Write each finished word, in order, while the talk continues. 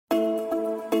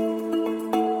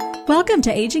Welcome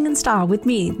to Aging in Style with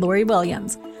me, Lori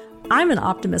Williams. I'm an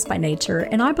optimist by nature,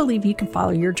 and I believe you can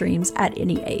follow your dreams at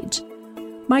any age.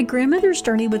 My grandmother's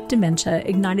journey with dementia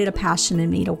ignited a passion in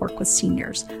me to work with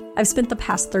seniors. I've spent the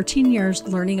past 13 years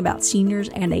learning about seniors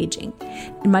and aging.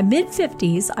 In my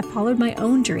mid-50s, I followed my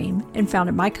own dream and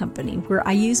founded my company, where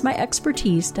I use my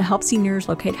expertise to help seniors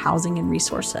locate housing and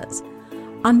resources.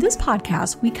 On this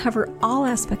podcast, we cover all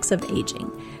aspects of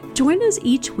aging. Join us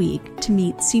each week to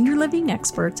meet senior living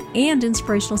experts and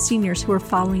inspirational seniors who are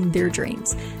following their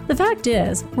dreams. The fact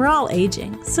is, we're all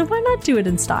aging, so why not do it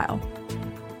in style?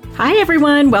 Hi,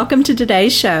 everyone. Welcome to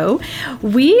today's show.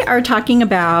 We are talking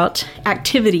about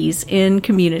activities in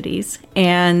communities,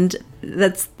 and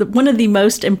that's one of the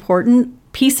most important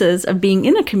pieces of being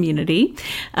in a community,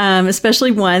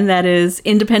 especially one that is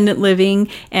independent living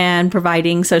and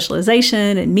providing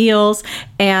socialization and meals.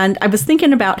 And I was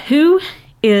thinking about who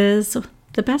is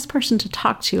the best person to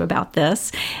talk to about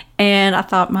this. And I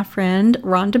thought my friend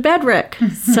Rhonda Bedrick.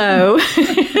 So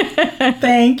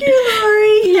thank you,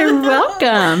 Lori. You're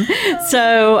welcome.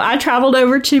 So I traveled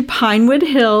over to Pinewood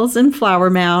Hills in Flower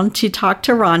Mound to talk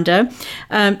to Rhonda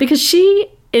because she,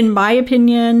 in my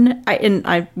opinion, and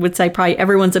I would say probably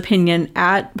everyone's opinion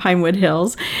at Pinewood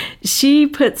Hills, she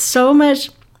puts so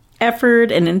much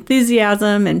effort and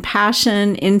enthusiasm and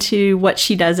passion into what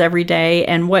she does every day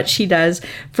and what she does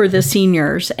for the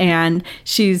seniors. And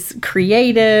she's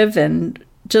creative and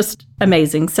just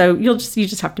amazing. So you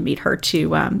just have to meet her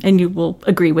too, and you will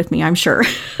agree with me, I'm sure.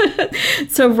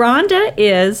 So Rhonda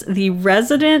is the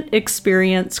Resident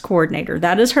Experience Coordinator.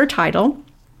 That is her title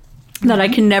that I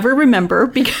can never remember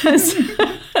because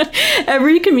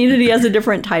every community has a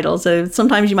different title. So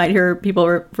sometimes you might hear people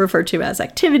referred to as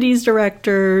activities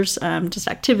directors, just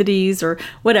activities or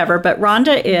whatever. But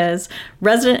Rhonda is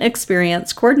Resident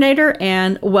Experience Coordinator,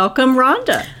 and welcome,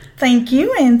 Rhonda. Thank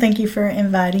you, and thank you for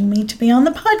inviting me to be on the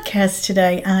podcast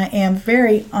today. I am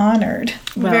very honored,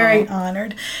 very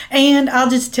honored. And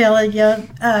I'll just tell you,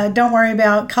 don't worry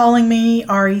about calling me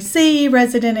REC,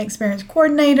 Resident Experience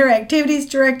Coordinator, Activities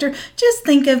Director. Just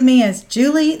think of me as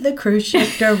Julie, the Cruise Ship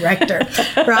Director,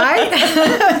 right?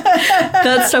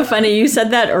 That's so funny. You said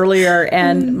that earlier,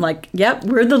 and I'm like, yep,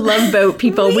 we're the Love Boat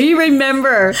people. We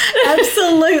remember.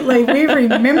 Absolutely. We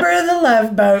remember the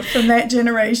Love Boat from that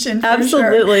generation.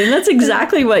 Absolutely. Sure. And that's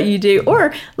exactly what you do.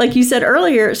 Or like you said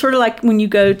earlier, sort of like when you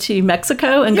go to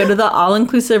Mexico and go to the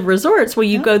all-inclusive resorts, well,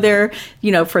 you go there,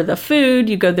 for the food,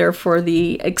 you go there for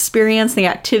the experience, the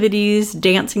activities,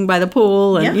 dancing by the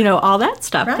pool and, all that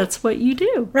stuff. Right. That's what you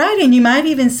do. Right. And you might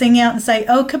even sing out and say,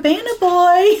 "Oh, Cabana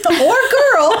boy," or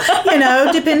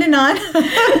girl, depending on.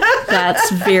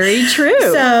 That's very true.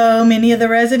 So many of the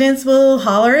residents will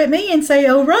holler at me and say,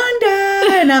 "Oh,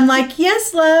 Rhonda." And I'm like,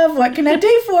 "Yes, love. What can I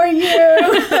do for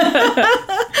you?"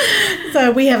 So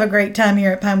we have a great time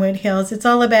here at Pinewood Hills. It's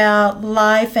all about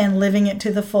life and living it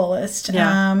to the fullest.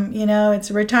 Yeah. It's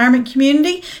a retirement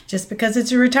community. Just because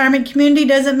it's a retirement community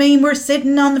doesn't mean we're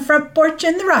sitting on the front porch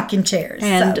in the rocking chairs.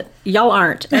 And y'all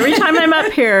aren't. Every time I'm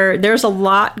up here, there's a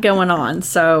lot going on.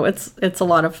 So it's a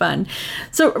lot of fun.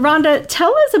 So Rhonda,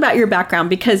 tell us about your background,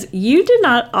 because you did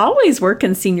not always work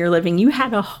in senior living. You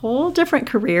had a whole different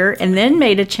career and then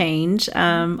made a change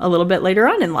a little bit later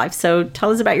on in life. So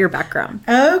tell us about your background.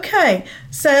 Okay.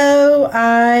 So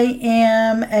I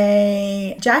am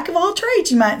a jack of all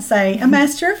trades, you might say, a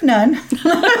master of none.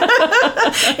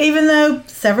 Even though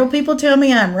several people tell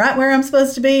me I'm right where I'm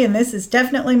supposed to be, and this is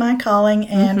definitely my calling.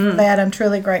 And for that, I'm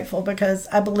truly grateful, because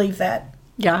I believe that.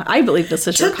 Yeah, I believe this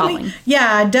is your calling.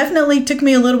 It definitely took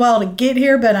me a little while to get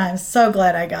here, but I'm so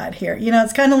glad I got here.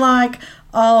 It's kind of like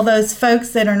all those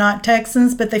folks that are not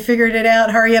Texans, but they figured it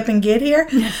out, hurry up and get here.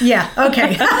 Yeah,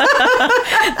 okay.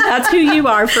 That's who you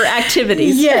are for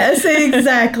activities. Yes,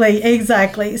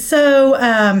 exactly.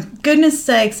 So, goodness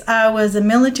sakes, I was a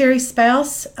military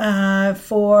spouse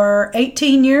for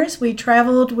 18 years. We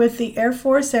traveled with the Air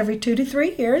Force every 2 to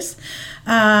 3 years.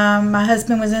 My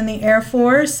husband was in the Air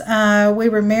Force. We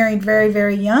were married very,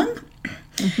 very young,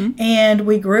 and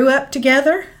we grew up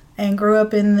together and grew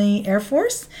up in the Air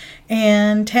Force,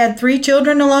 and had 3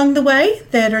 children along the way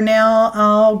that are now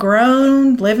all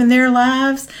grown, living their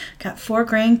lives. Got 4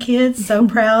 grandkids, so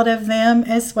proud of them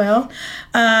as well.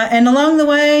 And along the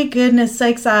way, goodness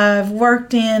sakes, I've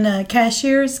worked in a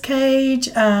cashier's cage,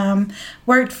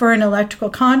 worked for an electrical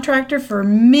contractor for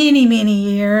many, many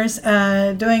years,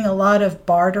 doing a lot of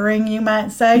bartering, you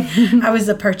might say. I was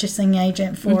a purchasing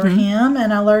agent for him,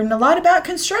 and I learned a lot about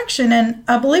construction. And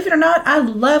believe it or not, I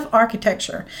love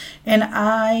architecture. And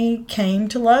I I came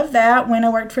to love that when I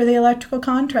worked for the electrical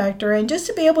contractor. And just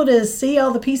to be able to see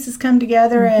all the pieces come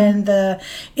together and the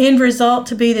end result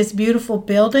to be this beautiful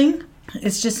building,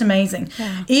 it's just amazing.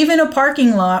 Yeah. Even a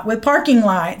parking lot with parking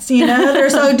lights, they're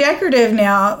so decorative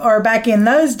now, or back in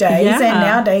those days, and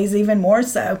nowadays even more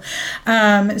so.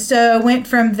 So went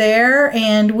from there,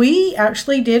 and we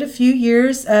actually did a few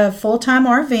years of full-time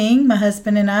RVing, my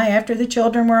husband and I, after the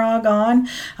children were all gone.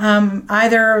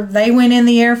 Either they went in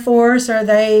the Air Force, or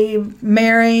they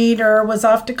married, or was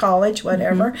off to college,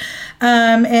 whatever.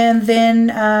 And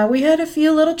then we had a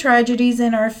few little tragedies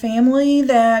in our family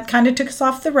that kind of took us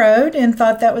off the road, and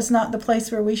thought that was not the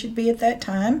place where we should be at that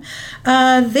time.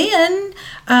 Then,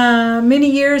 many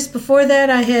years before that,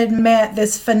 I had met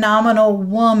this phenomenal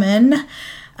woman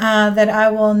that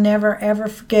I will never, ever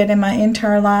forget in my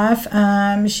entire life.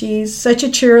 She's such a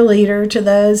cheerleader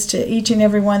to each and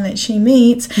every one that she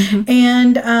meets.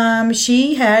 And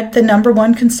she had the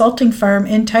 #1 consulting firm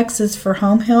in Texas for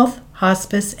home health,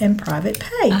 hospice, and private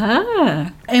pay.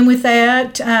 And with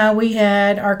that, we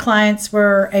had our clients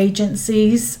were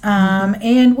agencies,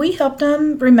 and we helped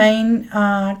them remain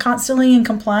constantly in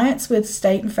compliance with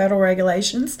state and federal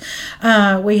regulations.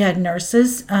 We had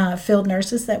nurses, field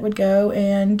nurses that would go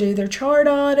and do their chart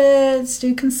audits,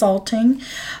 do consulting.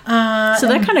 So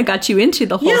that kind of got you into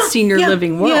the whole senior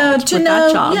living world with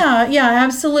that job. Yeah,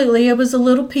 absolutely. It was a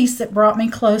little piece that brought me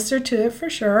closer to it for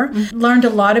sure. Learned a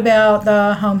lot about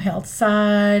the home health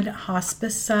side,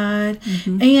 hospice side,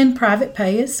 and private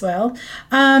pay as well.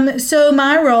 So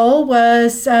my role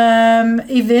was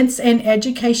events and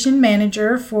education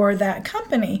manager for that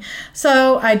company.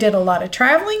 So I did a lot of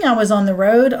traveling. I was on the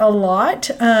road a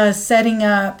lot, setting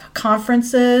up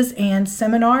conferences and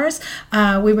seminars.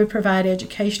 We would provide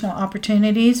educational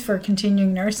opportunities for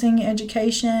continuing nursing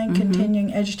education,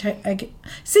 continuing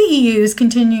CEUs,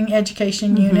 continuing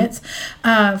education units,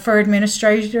 for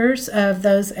administrators of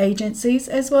those agencies,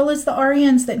 as well as the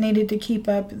RNs that needed to keep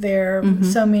up their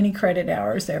so many credit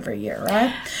hours every year,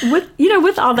 right?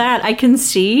 With all that, I can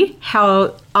see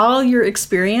how all your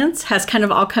experience has kind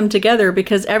of all come together,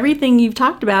 because everything you've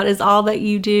talked about is all that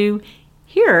you do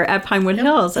here at Pinewood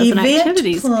Hills as an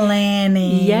activities.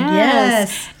 Planning.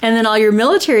 Yes. And then all your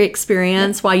military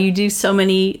experience while you do so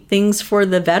many things for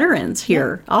the veterans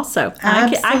here also. I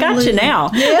got you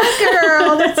now. Yeah,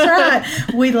 girl. That's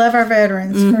right. We love our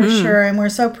veterans for sure. And we're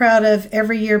so proud of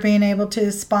every year being able to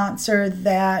sponsor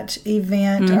that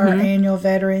event, our annual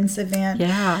veterans event,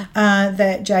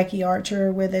 that Jackie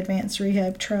Archer with Advanced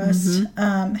Rehab Trust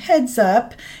heads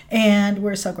up. And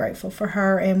we're so grateful for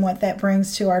her and what that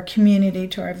brings to our community,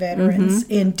 to our veterans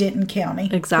in Denton County.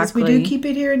 Exactly. Because we do keep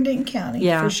it here in Denton County,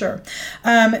 for sure.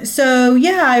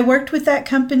 I worked with that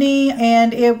company,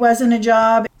 and it wasn't a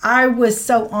job. I was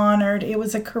so honored. It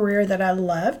was a career that I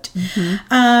loved.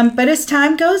 But as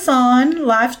time goes on,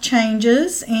 life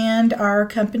changes, and our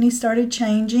company started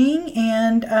changing,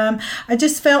 and I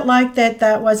just felt like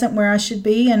that wasn't where I should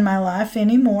be in my life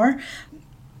anymore.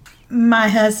 My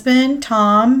husband,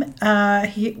 Tom,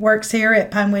 he works here at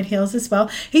Pinewood Hills as well.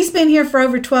 He's been here for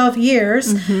over 12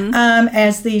 years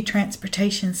as the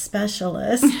transportation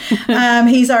specialist.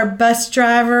 He's our bus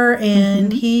driver,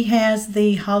 and he has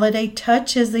the holiday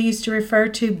touch, as they used to refer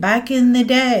to back in the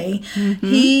day.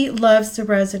 He loves the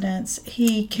residents.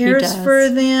 He cares for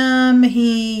them.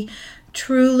 He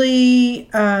truly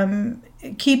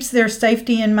keeps their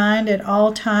safety in mind at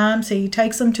all times. He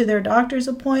takes them to their doctor's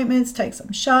appointments, takes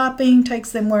them shopping, takes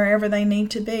them wherever they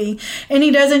need to be. And he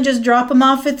doesn't just drop them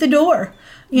off at the door.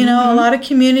 A lot of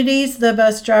communities, the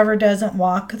bus driver doesn't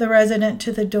walk the resident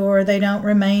to the door. They don't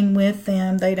remain with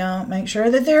them. They don't make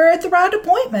sure that they're at the right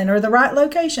appointment or the right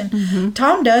location.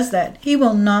 Tom does that. He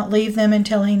will not leave them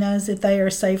until he knows that they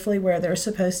are safely where they're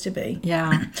supposed to be.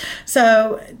 Yeah.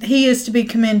 So he is to be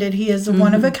commended. He is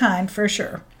one of a kind for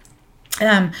sure.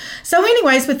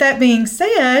 Anyways, with that being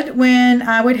said, when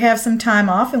I would have some time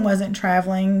off and wasn't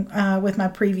traveling with my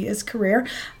previous career,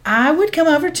 I would come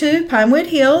over to Pinewood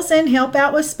Hills and help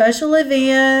out with special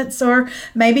events, or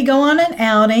maybe go on an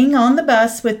outing on the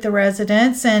bus with the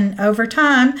residents. And over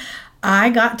time,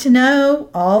 I got to know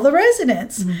all the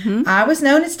residents. I was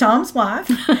known as Tom's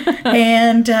wife,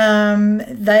 and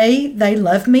they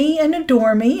love me and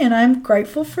adore me, and I'm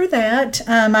grateful for that.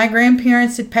 My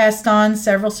grandparents had passed on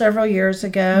several years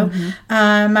ago.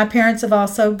 My parents have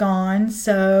also gone,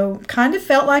 so kind of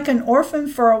felt like an orphan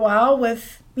for a while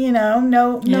with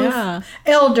no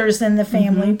elders in the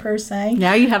family per se.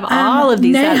 Now you have all of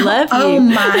these that love you. Oh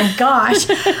my gosh.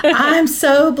 I'm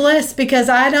so blessed because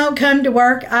I don't come to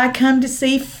work. I come to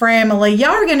see family.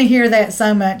 Y'all are going to hear that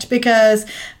so much because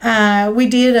we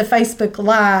did a Facebook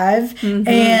Live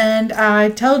and I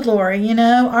told Lori,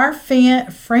 our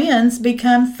friends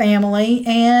become family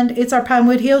and it's our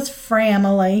Pinewood Hills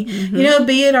family,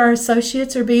 be it our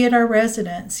associates or be it our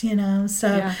residents,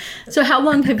 so. Yeah. So how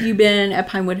long have you been at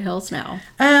Pinewood Hills now?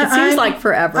 It seems like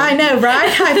forever. I know,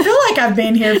 right? I feel like I've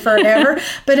been here forever,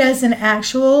 but as an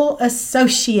actual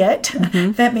associate,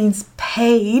 that means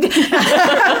paid.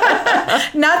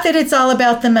 Not that it's all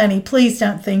about the money. Please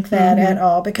don't think that at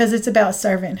all, because it's about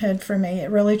servanthood for me. It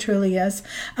really, truly is.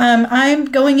 I'm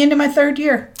going into my 3rd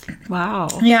year. Wow.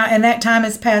 Yeah, and that time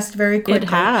has passed very quickly. It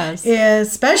has.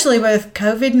 Especially with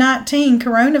COVID-19,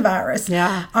 coronavirus.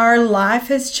 Yeah. Our life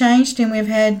has changed and we've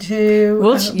had to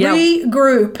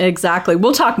regroup. Exactly.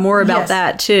 We'll talk more about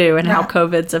that too and how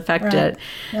COVID's affected. Right.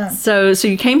 Yeah. So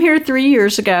you came here 3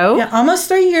 years ago. Yeah, almost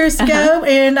 3 years ago.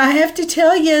 And I have to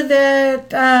tell you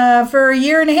that for a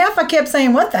year and a half, I kept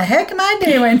saying, what the heck am I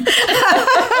doing?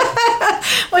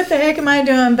 What the heck am I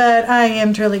doing? But I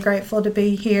am truly grateful to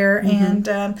be here. And,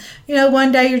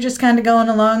 one day you're just kind of going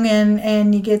along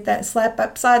and you get that slap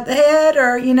upside the head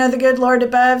or, the good Lord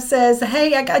above says,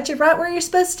 hey, I got you right where you're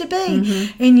supposed to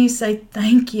be. And you say,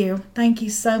 thank you. Thank you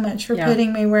so much for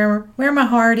putting me where my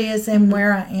heart is and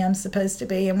where I am supposed to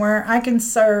be and where I can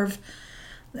serve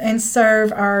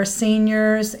our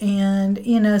seniors.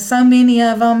 And, so many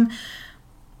of them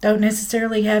don't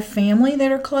necessarily have family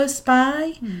that are close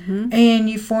by, and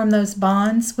you form those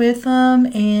bonds with them,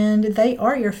 and they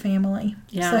are your family.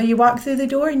 Yeah. So you walk through the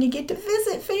door and you get to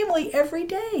visit family every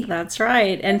day. That's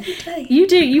right. And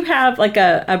you have like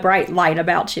a bright light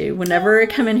about you whenever you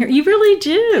come in here. You really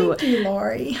do. Thank you,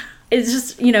 Lori. It's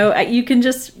just, you can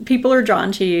just, people are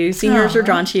drawn to you, seniors are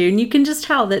drawn to you, and you can just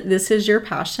tell that this is your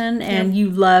passion and you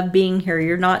love being here.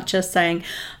 You're not just saying,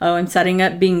 oh, I'm setting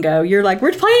up bingo. You're like,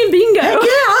 we're playing bingo. Yeah.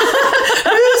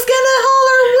 Who's going to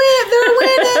holler win? They're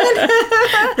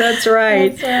winning. That's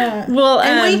right. That's right. Well,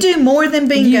 and we do more than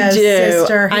bingo,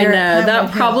 sister. I know.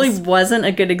 That probably wasn't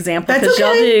a good example because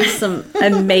y'all do some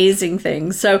amazing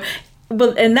things. So,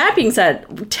 well, and that being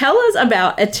said, tell us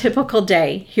about a typical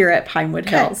day here at Pinewood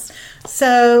Hills.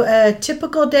 So a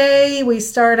typical day, we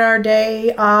start our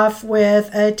day off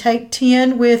with a take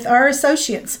 10 with our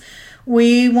associates.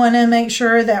 We want to make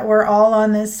sure that we're all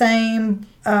on the same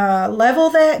level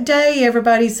that day.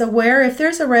 Everybody's aware. If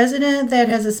there's a resident that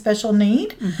has a special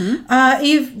need,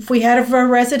 if we have a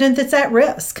resident that's at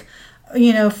risk,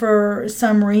 for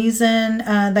some reason,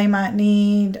 they might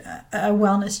need a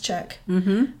wellness check.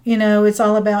 It's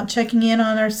all about checking in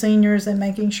on our seniors and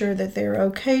making sure that they're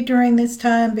okay during this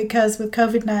time, because with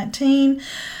COVID-19,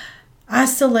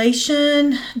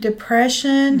 isolation,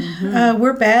 depression,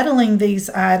 we're battling these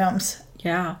items.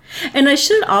 Yeah. And I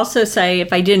should also say,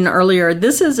 if I didn't earlier,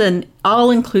 this is an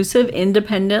all-inclusive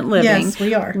independent living. Yes,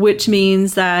 we are. Which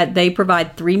means that they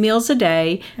provide 3 meals a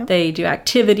day. Yep. They do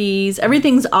activities.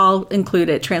 Everything's all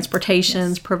included.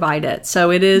 Transportation's provided. So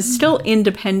it is still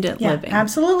independent living.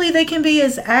 Absolutely. They can be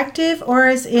as active or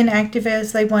as inactive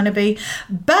as they want to be.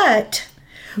 But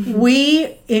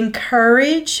we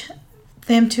encourage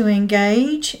them to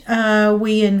engage.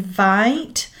 We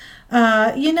invite.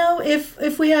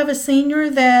 If we have a senior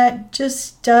that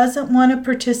just doesn't want to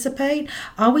participate,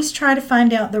 always try to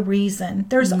find out the reason.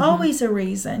 There's always a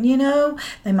reason,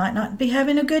 They might not be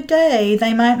having a good day.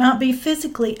 They might not be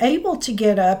physically able to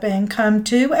get up and come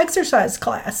to exercise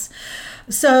class.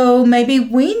 So maybe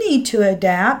we need to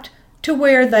adapt to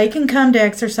where they can come to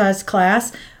exercise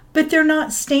class, but they're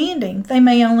not standing. They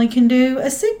may only can do a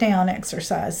sit-down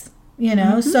exercise.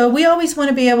 So we always want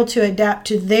to be able to adapt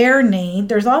to their need.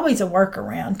 There's always a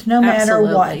workaround, no matter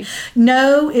what.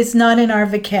 No is not in our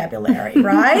vocabulary,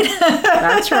 right?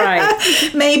 That's right.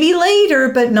 Maybe later,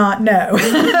 but not no.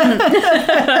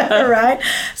 Right?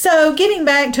 So getting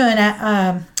back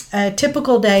to a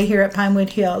typical day here at Pinewood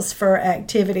Hills for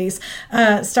activities,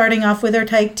 starting off with our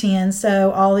Take 10,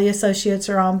 so all the associates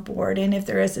are on board, and if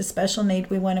there is a special need,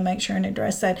 we want to make sure and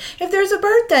address that. If there's a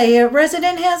birthday, a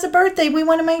resident has a birthday, we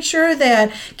want to make sure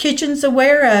that kitchen's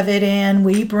aware of it, and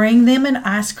we bring them an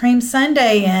ice cream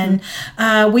sundae, and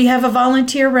we have a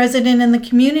volunteer resident in the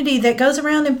community that goes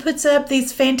around and puts up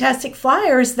these fantastic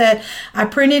flyers that I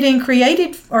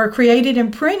created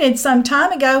and printed some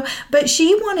time ago, but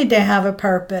she wanted to have a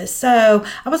purpose. So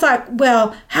I was like,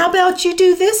 well, how about you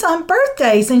do this on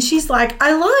birthdays? And she's like,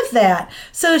 I love that.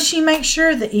 So she makes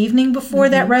sure the evening before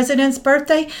that resident's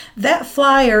birthday, that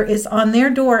flyer is on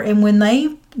their door. And when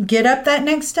they get up that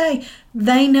next day,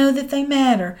 they know that they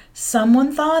matter.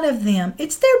 Someone thought of them.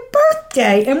 It's their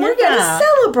birthday, and we're going to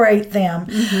celebrate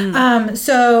them.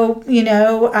 So,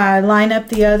 I line up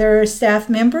the other staff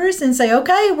members and say,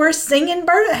 okay, we're singing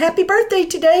happy birthday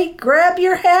today. Grab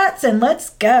your hats and let's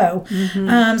go.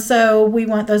 So we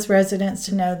want those residents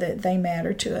to know that they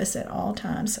matter to us at all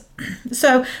times.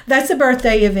 So that's a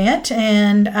birthday event.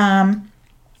 And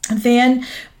then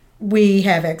we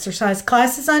have exercise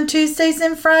classes on Tuesdays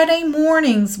and Friday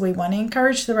mornings. We want to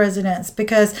encourage the residents,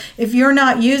 because if you're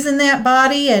not using that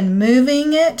body and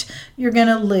moving it, you're going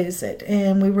to lose it.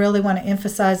 And we really want to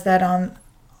emphasize that on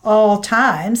all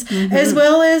times, as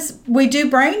well as we do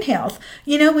brain health.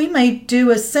 We may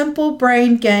do a simple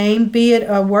brain game, be it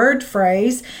a word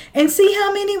phrase, and see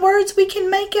how many words we can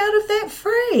make out of that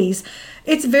phrase.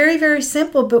 It's very, very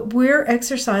simple, but we're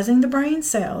exercising the brain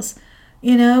cells.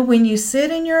 When you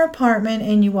sit in your apartment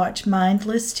and you watch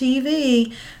mindless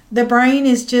TV, the brain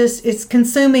is it's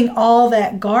consuming all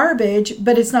that garbage,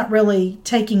 but it's not really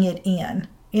taking it in.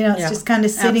 It's just kind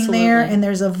of sitting there, and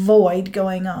there's a void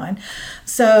going on.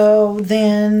 So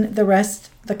then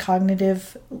the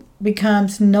cognitive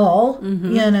becomes null,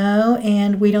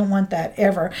 and we don't want that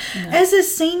ever. No. As a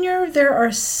senior, there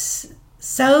are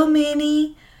so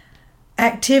many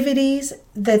activities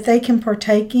that they can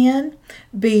partake in,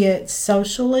 be it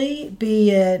socially,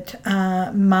 be it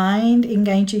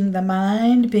engaging the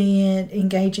mind, be it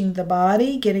engaging the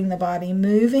body, getting the body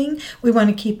moving. We want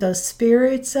to keep those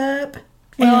spirits up.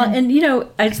 Well, and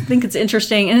I think it's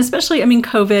interesting, and especially,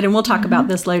 COVID, and we'll talk about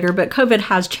this later, but COVID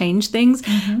has changed things.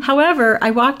 However, I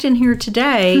walked in here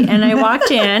today, and I walked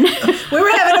in. We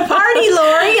were having a party,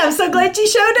 Lori. I'm so glad you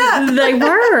showed up. They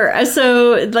were.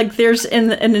 So, there's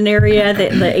in an area,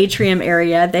 the atrium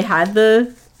area, they had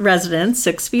the residents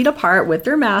 6 feet apart with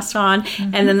their masks on,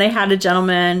 and then they had a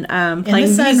gentleman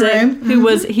playing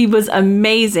music he was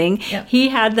amazing. Yep. He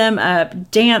had them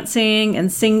up dancing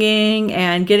and singing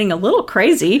and getting a little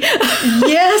crazy.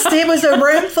 Yes, it was a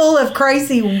room full of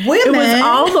crazy women. It was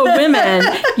all the women.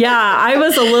 Yeah, I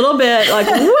was a little bit like,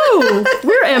 whoa,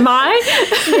 where am I?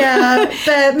 Yeah,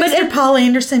 but Mr. Paul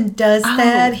Anderson does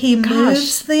that. He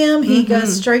moves them. He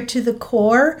goes straight to the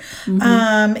core.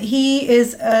 He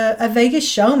is a Vegas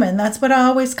showman. That's what I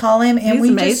always call him. And He's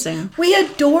amazing. We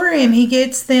adore him. He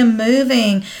gets them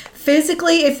moving.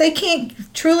 Physically, if they can't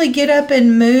truly get up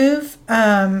and move,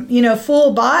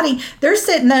 full body, they're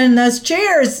sitting in those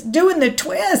chairs doing the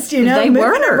twist, they moving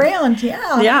were around.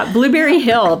 Yeah. Yeah. Blueberry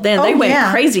Hill. Then they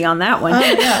went crazy on that one.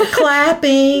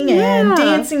 Clapping and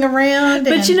dancing around.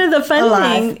 But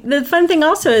the fun thing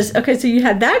also is, okay, so you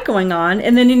had that going on,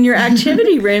 and then in your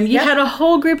activity room, you had a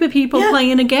whole group of people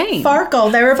playing a game.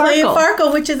 Farkle. They were playing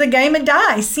Farkle, which is a game of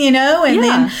dice, and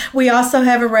then we also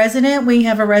have a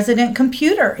resident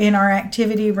computer in our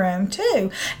activity room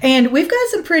too. And we've got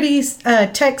some pretty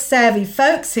tech savvy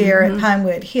folks here at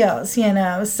Pinewood Hills,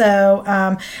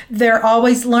 so they're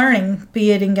always learning,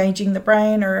 be it engaging the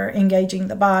brain or engaging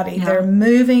the body. They're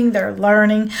moving, they're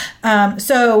learning.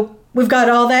 So we've got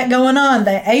all that going on.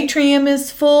 The atrium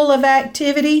is full of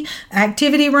activity.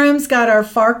 Activity room's got our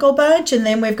Farkle bunch, and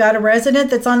then we've got a resident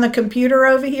that's on the computer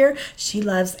over here. She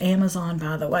loves Amazon,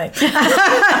 by the way.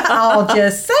 I'll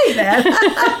just say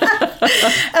that.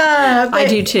 I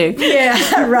do too.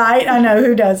 Yeah, right. I know,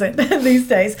 who doesn't these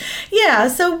days. Yeah,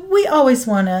 so we always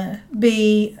want to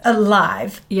be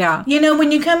alive. Yeah.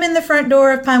 When you come in the front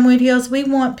door of Pinewood Hills, we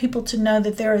want people to know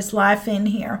that there is life in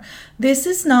here. This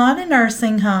is not a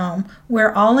nursing home.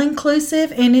 We're all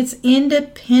inclusive, and it's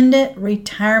independent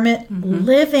retirement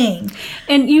living.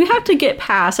 And you have to get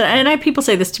past, and people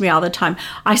say this to me all the time,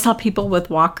 I saw people with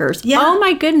walkers. Yeah. Oh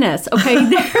my goodness. Okay,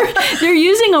 they're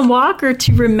using a walker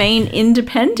to remain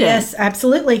independent. Yes,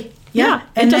 absolutely. Yeah.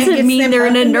 It doesn't mean they're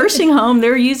in a nursing home.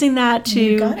 They're using that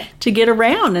to get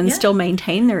around and still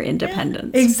maintain their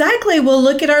independence. Yeah. Exactly. Well,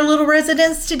 look at our little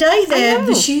residents today.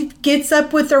 That she gets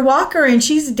up with her walker and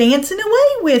she's dancing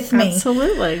away with me.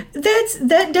 Absolutely.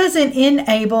 That doesn't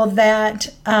enable that,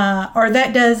 or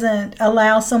that doesn't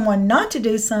allow someone not to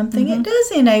do something. It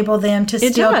does enable them to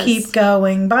still keep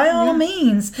going, by all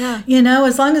means. Yeah.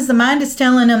 As long as the mind is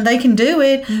telling them they can do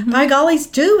it, by gollies,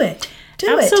 do it.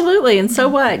 Absolutely. And so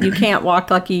what? You can't walk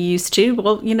like you used to.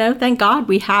 Well, thank God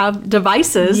we have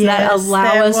devices that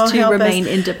allow us to remain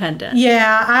independent.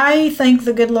 Yeah, I thank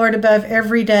the good Lord above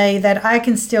every day that I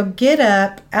can still get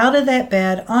up out of that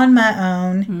bed on my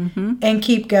own and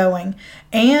keep going.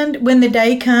 And when the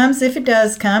day comes, if it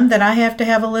does come, that I have to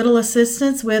have a little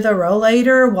assistance with a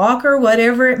rollator, walker,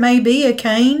 whatever it may be, a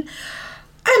cane,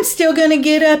 I'm still going to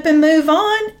get up and move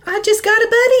on. I just got a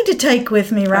to take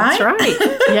with me, right? That's right.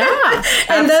 Yeah.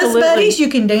 And those absolutely. buddies, you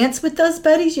can dance with those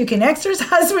buddies. You can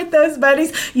exercise with those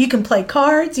buddies. You can play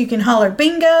cards. You can holler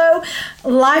bingo.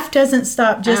 Life doesn't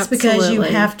stop just because you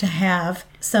Absolutely. have to have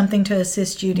something to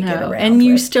assist you to get around. And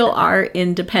you with. still are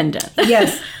independent.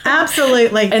 Yes,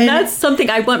 absolutely. And that's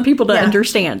something I want people to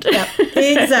understand. Yep,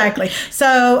 exactly.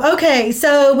 So, okay,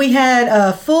 so we had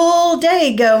a full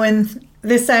day going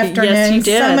this afternoon. Yes, you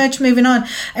did. So much moving on.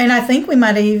 And I think we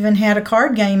might have even had a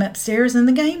card game upstairs in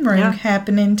the game room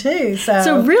happening too.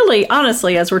 So really,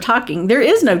 honestly, as we're talking, there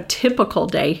is no typical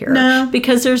day here. No.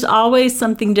 Because there's always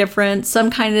something different,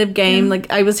 some kind of game. Like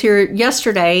I was here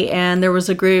yesterday and there was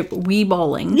a group, Wii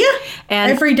Bowling. Yeah.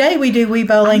 And every day we do Wii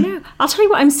Bowling. yeah, I'll tell you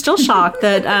what, I'm still shocked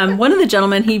that one of the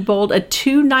gentlemen, he bowled a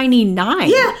 $2.99.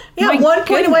 Yeah, My 1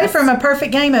 point away goodness. from a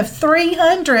perfect game of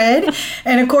 300.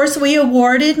 And of course, we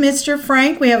awarded Mr. Frank.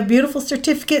 We have a beautiful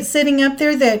certificate sitting up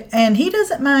there and he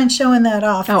doesn't mind showing that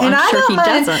off. Oh, and I'm sure he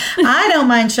mind, doesn't. I don't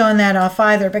mind showing that off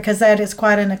either because that is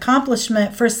quite an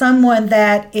accomplishment for someone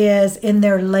that is in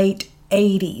their late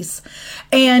 80s.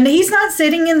 And he's not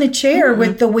sitting in the chair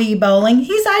with the Wii Bowling.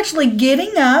 He's actually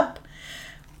getting up,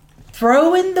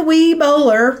 throwing the Wii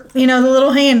bowler, the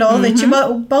little handle that you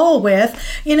bowl with,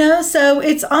 so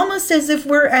it's almost as if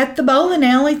we're at the bowling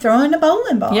alley throwing a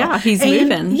bowling ball. Yeah, he's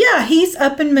moving. Yeah, he's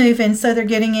up and moving, so they're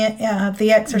getting it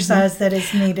the exercise that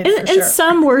is needed for sure. And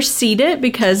some were seated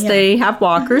because they have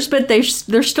walkers, but they're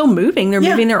still moving. They're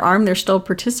moving their arm. They're still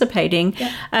participating.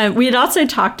 Yeah. We had also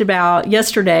talked about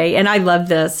yesterday, and I love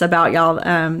this about y'all,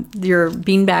 your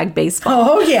beanbag baseball.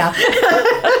 Oh, yeah.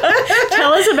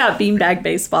 Tell us about beanbag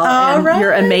baseball All and right.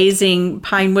 your amazing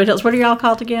Pinewood Hills. What are y'all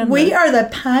called again? We are the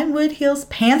Pinewood Hills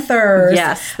Panthers.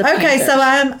 Yes, the Okay, Panthers. so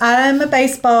I'm a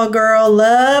baseball girl.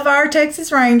 Love our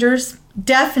Texas Rangers,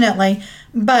 definitely.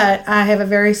 But I have a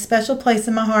very special place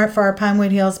in my heart for our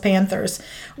Pinewood Hills Panthers.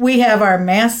 We have our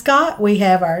mascot, we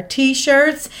have our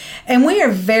T-shirts, and we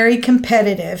are very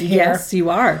competitive here. Yes, you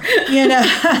are.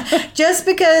 Just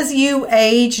because you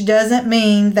age doesn't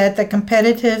mean that the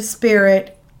competitive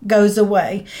spirit goes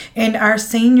away. And our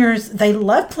seniors, they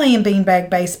love playing beanbag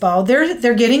baseball.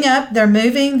 They're getting up, they're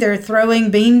moving, they're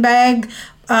throwing beanbag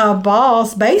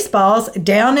baseballs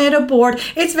down at a board.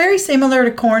 It's very similar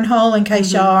to cornhole in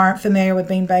case y'all aren't familiar with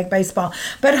beanbag baseball.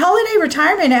 But holiday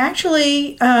retirement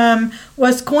actually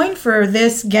was coined for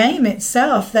this game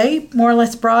itself. They more or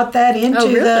less brought that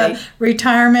into the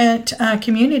retirement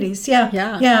communities.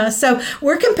 Yeah. So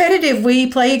we're competitive. We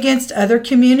play against other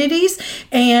communities,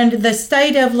 and the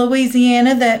state of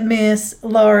Louisiana that Miss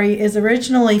Laurie is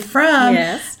originally from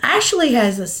actually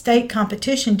has a state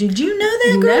competition. Did you know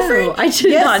that, girlfriend? No, I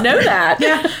did not know that.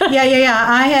 Yeah.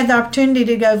 I had the opportunity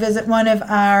to go visit one of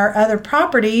our other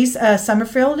properties,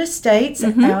 Summerfield Estates,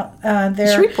 out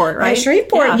there. Shreveport, right?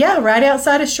 Shreveport, right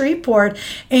outside of Shreveport.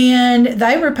 And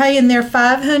they were paying their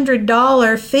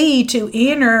 $500 fee to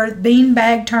enter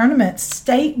beanbag tournaments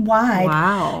statewide.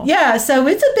 Wow. Yeah, so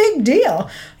it's a big deal.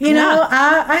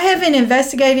 I haven't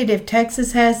investigated if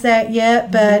Texas has that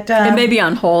yet, but... it may be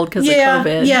on hold because of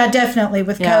COVID. Yeah, definitely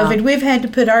with COVID. We've had to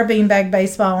put our beanbag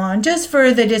baseball on just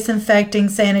for the disinfecting,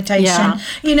 sanitation,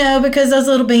 because those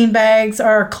little bean bags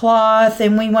are cloth,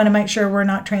 and we want to make sure we're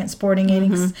not transporting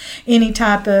any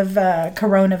type of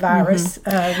coronavirus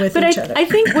with each other. I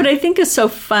think what I think is so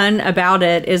fun about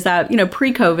it is that,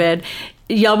 pre-COVID,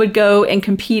 y'all would go and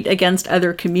compete against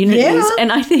other communities.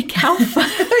 And I think how fun.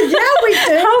 We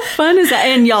do. How fun is that?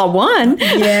 And y'all won.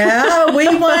 Yeah, we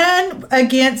won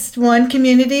against one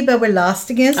community, but we lost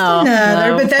against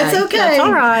another. No, but that's okay. That's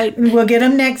all right. We'll get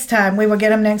them next time. We will get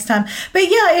them next time. But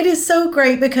yeah, it is so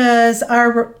great because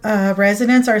our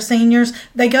residents, our seniors,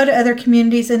 they go to other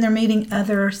communities and they're meeting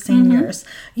other seniors,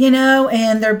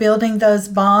 and they're building those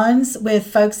bonds with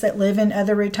folks that live in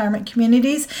other retirement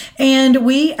communities. And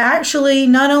we actually,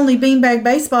 not only beanbag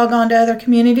baseball gone to other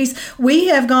communities, we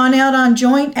have gone out on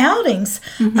joint outings.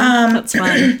 That's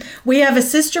fun. We have a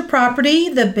sister property,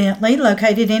 the Bentley,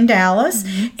 located in Dallas,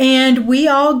 and we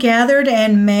all gathered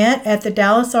and met at the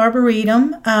Dallas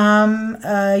Arboretum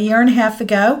a year and a half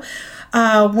ago.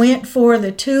 Went for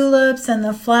the tulips and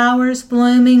the flowers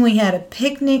blooming. We had a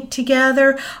picnic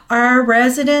together. Our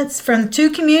residents from 2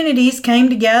 communities came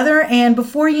together, and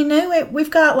before you knew it,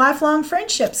 we've got lifelong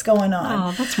friendships going on.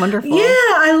 Oh, that's wonderful. Yeah,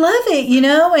 I love it,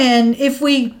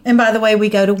 and by the way, we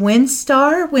go to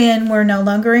WinStar when we're no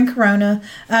longer in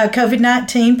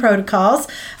COVID-19 protocols.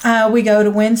 We go to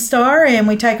WinStar and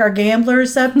we take our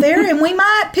gamblers up there, and we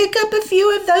might pick up a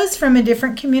few of those from a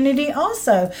different community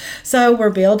also. So we're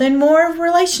building more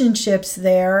relationships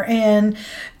there, and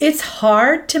it's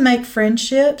hard to make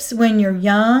friendships when you're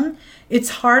young. It's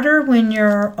harder when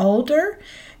you're older.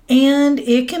 And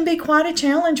it can be quite a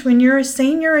challenge when you're a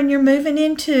senior and you're moving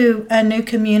into a new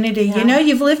community. Yeah. You know,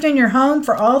 you've lived in your home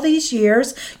for all these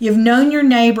years. You've known your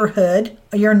neighborhood,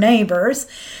 your neighbors.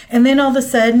 And then all of a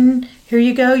sudden, here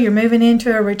you go, you're moving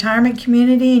into a retirement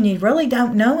community and you really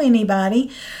don't know anybody.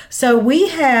 So we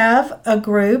have a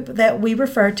group that we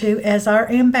refer to as our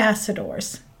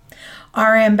ambassadors.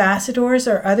 Our ambassadors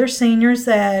are other seniors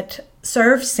that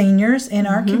serve seniors in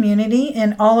our community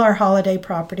and all our holiday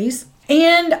properties.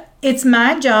 And it's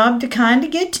my job to kind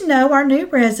of get to know our new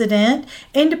resident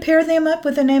and to pair them up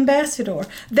with an ambassador.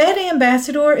 That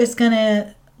ambassador is going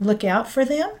to look out for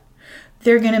them.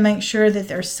 They're going to make sure that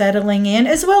they're settling in,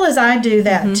 as well as I do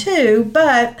that too.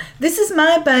 But this is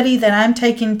my buddy that I'm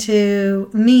taking to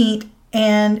meet,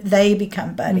 and they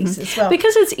become buddies as well.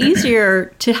 Because it's easier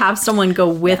to have someone go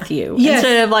with you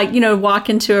instead of like, walk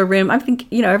into a room. I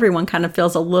think, everyone kind of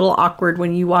feels a little awkward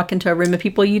when you walk into a room of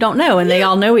people you don't know and they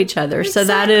all know each other. Exactly. So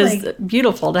that is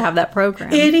beautiful to have that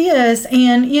program. It is.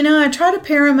 And, I try to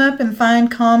pair them up and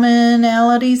find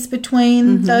commonalities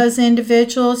between those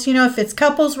individuals. If it's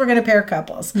couples, we're going to pair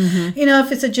couples.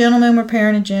 If it's a gentleman, we're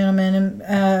pairing a gentleman and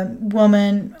a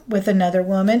woman with another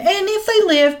woman. And if they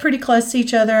live pretty close to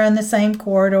each other on the same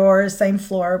corridor, same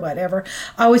floor, whatever.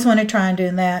 I always want to try and do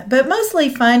that. But mostly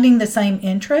finding the same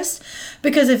interests,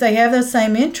 because if they have those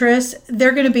same interests,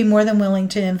 they're going to be more than willing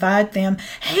to invite them.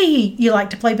 Hey, you like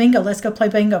to play bingo? Let's go play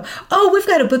bingo. Oh, we've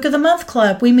got a book of the month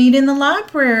club. We meet in the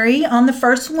library on the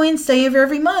first Wednesday of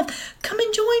every month. Come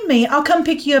and join me. I'll come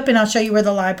pick you up and I'll show you where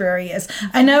the library is.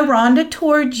 I know Rhonda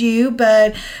toured you,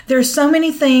 but there's so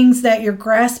many things that you're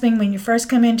grasping when you first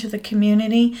come into the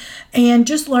community, and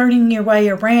just learning your way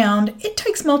around. It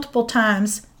takes multiple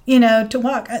times, to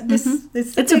walk.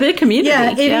 It's a big community.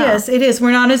 Yeah, it is.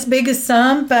 We're not as big as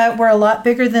some, but we're a lot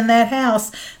bigger than that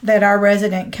house that our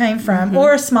resident came from,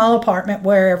 or a small apartment,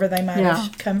 wherever they might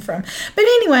have come from. But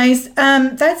anyways,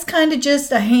 that's kind of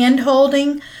just a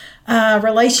hand-holding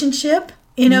relationship.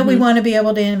 We want to be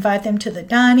able to invite them to the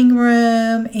dining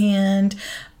room, and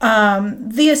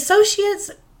the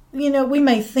associates, we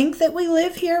may think that we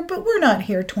live here, but we're not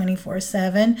here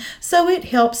 24/7. So it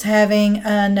helps having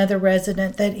another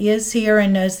resident that is here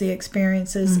and knows the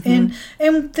experiences and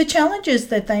the challenges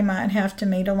that they might have to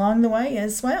meet along the way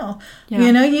as well.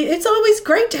 Yeah. It's always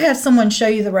great to have someone show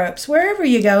you the ropes wherever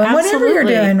you go and whatever you're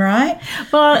doing, right?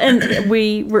 Well, and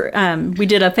we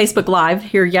did a Facebook Live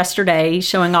here yesterday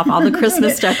showing off all the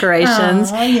Christmas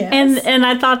decorations. Oh, yes. And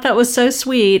I thought that was so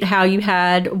sweet how you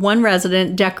had one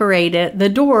resident decorate the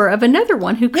door of another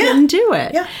one who couldn't do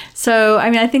it. Yeah. So,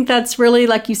 I think that's really,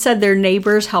 like you said, they're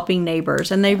neighbors helping neighbors,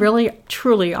 and they really,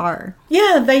 truly are.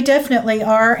 Yeah, they definitely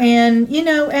are. And,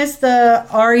 as the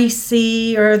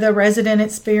REC or the Resident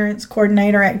Experience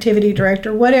Coordinator, Activity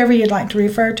Director, whatever you'd like to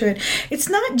refer to it, it's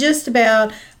not just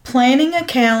about planning a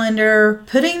calendar,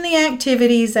 putting the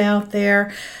activities out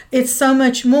there. It's so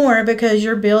much more, because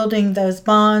you're building those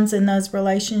bonds and those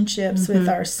relationships with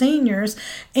our seniors,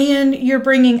 and you're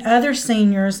bringing other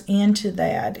seniors into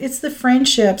that. It's the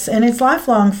friendships, and it's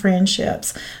lifelong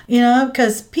friendships,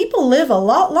 because people live a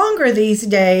lot longer these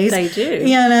days. They do.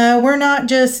 We're not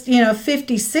just,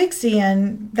 50, 60,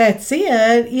 and that's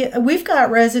it. We've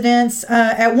got residents.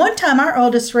 At one time, our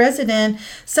oldest resident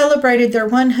celebrated their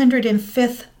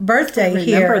 105th birthday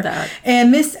here. Remember that.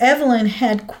 And Miss Evelyn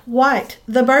had quite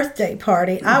the birthday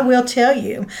party, I will tell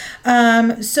you.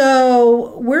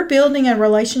 So we're building a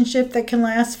relationship that can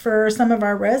last for some of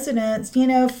our residents,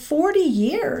 40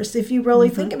 years, if you really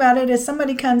think about it, as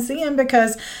somebody comes in,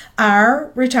 because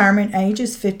our retirement age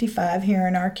is 55 here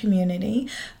in our community.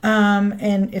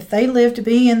 And if they live to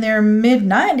be in their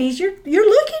mid-90s, you're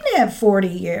looking at 40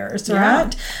 years,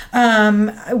 right?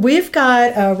 We've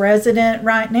got a resident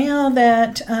right now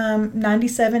that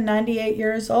 97, 98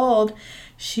 years old.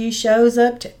 She shows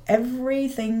up to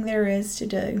everything there is to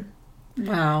do.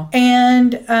 Wow.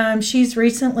 And she's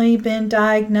recently been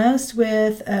diagnosed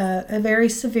with a very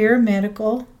severe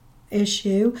medical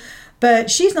issue,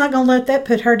 but she's not going to let that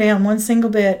put her down one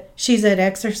single bit. She's at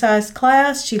exercise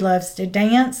class. She loves to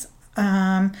dance.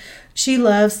 She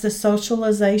loves the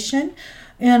socialization.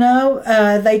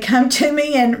 They come to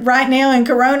me, and right now in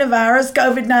coronavirus,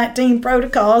 COVID-19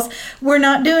 protocols, we're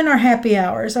not doing our happy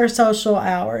hours, our social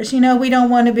hours. We don't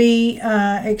want to be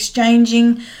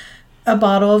exchanging a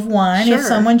bottle of wine. Sure. If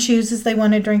someone chooses they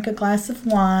want to drink a glass of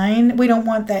wine, we don't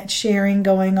want that sharing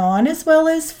going on, as well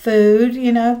as food,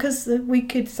 because we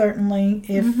could certainly,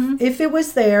 if it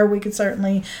was there, we could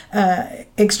certainly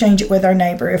exchange it with our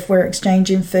neighbor if we're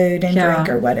exchanging food and drink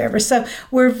or whatever. So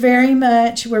we're very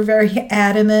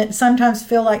adamant, sometimes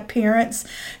feel like parents,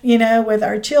 with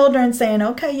our children saying,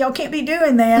 okay, y'all can't be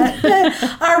doing that.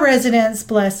 But our residents,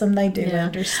 bless them, they do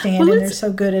understand, and they're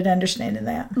so good at understanding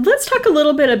that. Let's talk a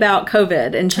little bit about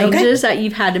COVID and changes that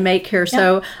you've had to make here.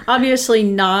 So obviously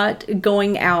not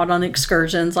going out on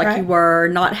excursions like you were,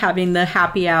 not having the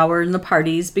happy hour and the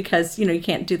parties because, you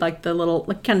can't do like the little,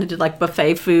 kind of do like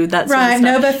buffet food, that sort of stuff.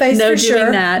 No buffets no for doing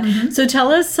sure. that. Mm-hmm. So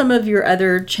tell us some of your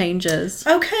other changes.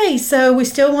 Okay, so we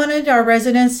still wanted our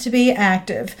residents to be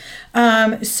active.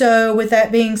 So with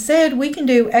that being said, we can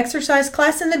do exercise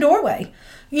class in the doorway.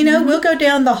 We'll go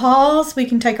down the halls. We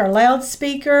can take our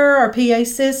loudspeaker, our PA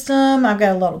system. I've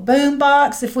got a little boom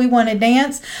box if we want to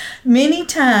dance. Many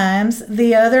times,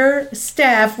 the other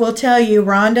staff will tell you,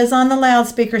 Rhonda's on the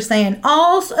loudspeaker saying,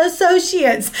 all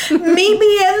associates, meet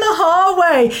me in the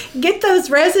hallway. Get those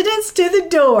residents to the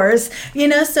doors.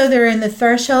 So they're in the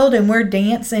threshold and we're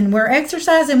dancing. We're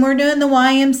exercising. We're doing the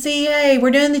YMCA.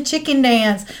 We're doing the chicken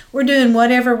dance. We're doing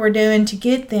whatever we're doing to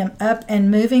get them up and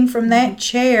moving from that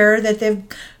chair that they've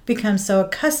become so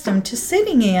accustomed to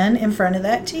sitting in front of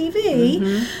that TV.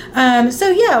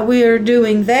 We're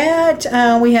doing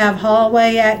that. We have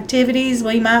hallway activities.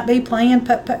 We might be playing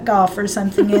putt-putt golf or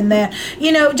something in that.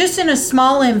 Just in a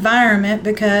small environment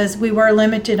because we were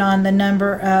limited on the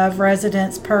number of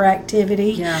residents per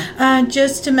activity.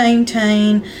 Just to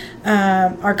maintain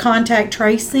our contact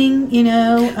tracing,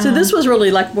 So this was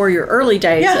really like more your early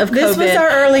days of COVID. This was our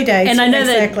early days. And I know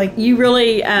that you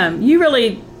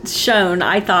really shown,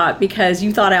 I thought, because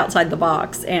you thought outside the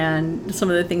box and some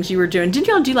of the things you were doing. Didn't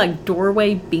y'all do like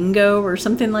doorway bingo or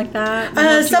something like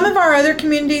that? Some of our other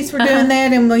communities were doing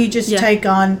that, and we just take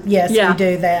on, we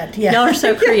do that. Y'all are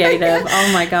so creative.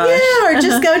 Oh my gosh. Yeah, or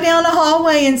just go down the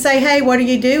hallway and say, hey, what are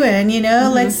you doing?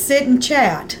 Let's sit and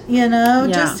chat,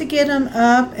 just to get them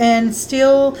up and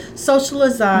still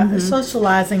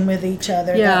socializing with each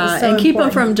other. Yeah, so and keep them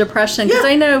from depression. Because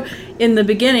I know in the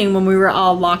beginning when we were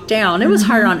all locked down, it was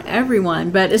hard on everyone,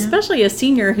 but especially a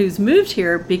senior who's moved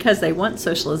here because they want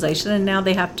socialization and now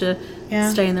they have to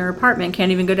stay in their apartment,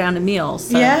 can't even go down to meals.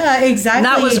 So. Yeah, exactly. And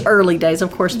that was early days. Of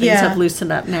course, things have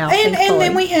loosened up now. And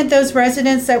then we had those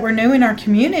residents that were new in our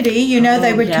community.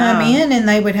 They would come in and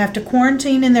they would have to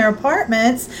quarantine in their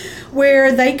apartments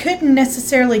where they couldn't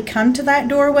necessarily come to that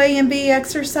doorway and be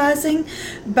exercising,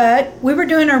 but we were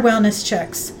doing our wellness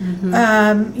checks.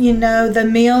 The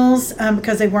meals,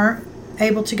 because they weren't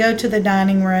able to go to the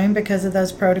dining room because of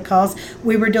those protocols,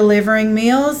 we were delivering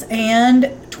meals,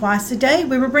 and twice a day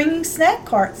we were bringing snack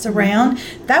carts around.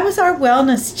 That was our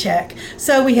wellness check.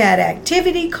 So we had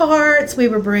activity carts, we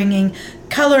were bringing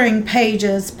coloring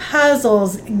pages,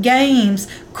 puzzles, games,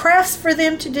 crafts for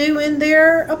them to do in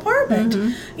their apartment,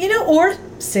 or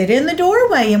sit in the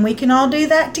doorway and we can all do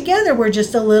that together. We're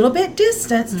just a little bit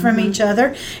distanced from each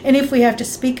other, and if we have to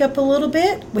speak up a little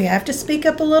bit, we have to speak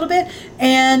up a little bit,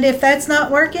 and if that's not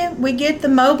working, we get the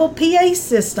mobile PA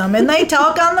system and they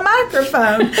talk on the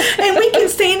microphone and we can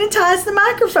sanitize the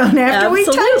microphone after we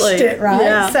touched it, right?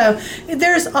 Yeah. So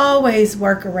there's always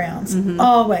workarounds,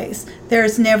 always.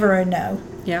 There's never a no.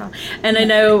 Yeah, and I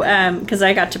know because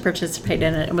I got to participate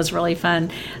in it. It was really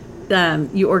fun.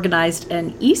 You organized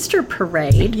an Easter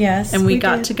parade. Yes, and we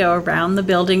got to go around the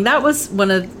building. That was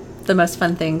one of the most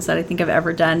fun things that I think I've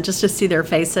ever done, just to see their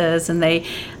faces. And they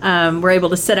were able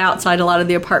to sit outside. A lot of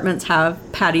the apartments have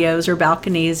patios or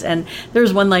balconies. And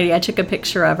there's one lady, I took a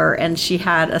picture of her, and she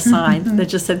had a sign that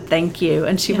just said, thank you.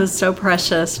 And she was so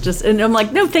precious. And I'm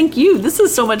like, no, thank you. This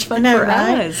is so much fun for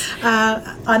us.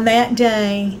 On that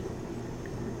day,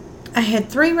 I had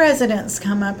 3 residents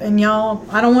come up, and y'all,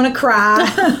 I don't want to cry.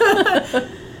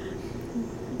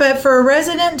 But for a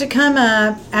resident to come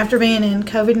up after being in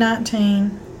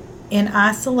COVID-19, in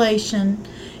isolation,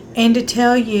 and to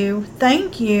tell you,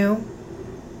 thank you,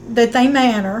 that they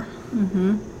matter.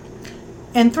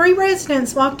 And 3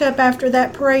 residents walked up after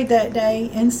that parade that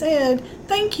day and said,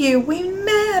 thank you, we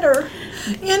matter.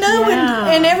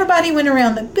 And everybody went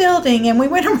around the building, and we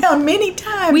went around many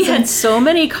times. We had so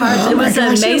many cars. It was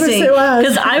amazing.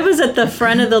 Because I was at the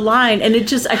front of the line, and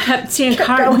I kept seeing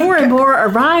cars more and more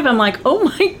arrive. I'm like, oh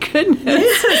my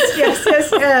goodness.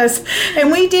 Yes.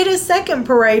 And we did a second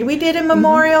parade. We did a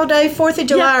Memorial Day, 4th of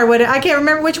July, or what? I can't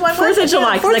remember which one was it. 4th of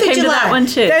July, because I came to that one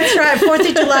too. That's right, 4th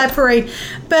of July parade.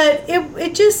 But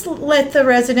it just let the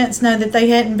residents know that they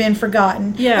hadn't been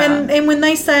forgotten. Yeah. And when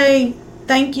they say,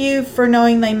 thank you for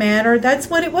knowing they matter. That's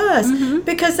what it was.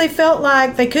 Because they felt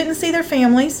like they couldn't see their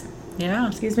families. Yeah.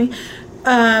 Excuse me.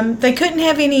 They couldn't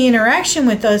have any interaction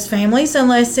with those families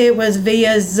unless it was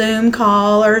via Zoom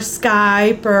call or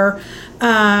Skype or,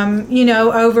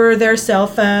 over their cell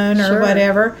phone or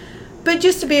whatever. But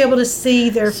just to be able to see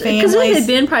their families. Because it had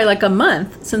been probably like a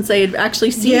month since they had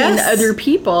actually seen other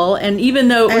people. And even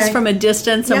though it was from a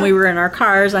distance and we were in our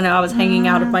cars, I know I was hanging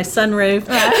out of my sunroof.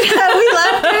 We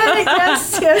loved it.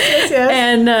 Yes.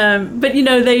 And, but,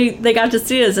 they got to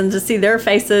see us and to see their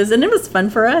faces. And it was fun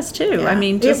for us, too. Yeah. I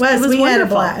mean, it was wonderful.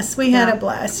 We had a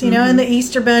blast. And the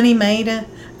Easter Bunny made a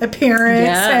appearance,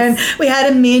 and we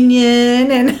had a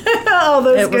minion and all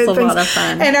those good things. It was a lot of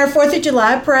fun. And our 4th of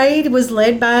July parade was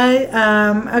led by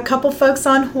a couple folks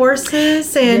on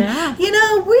horses, and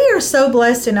we are so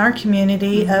blessed in our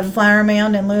community of Flower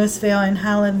Mound and Louisville and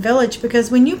Highland Village, because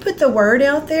when you put the word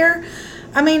out there,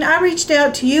 I mean, I reached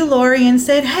out to you, Lori, and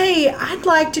said, "Hey, I'd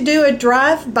like to do a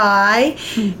drive-by."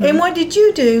 And what did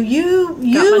you do? You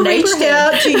reached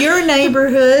out to your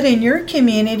neighborhood and your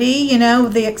community,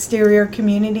 the exterior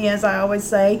community, as I always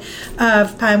say,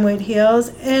 of Pinewood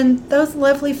Hills. And those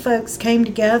lovely folks came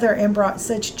together and brought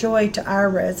such joy to our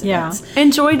residents. Yeah,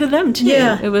 and joy to them, too.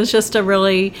 Yeah. It was just a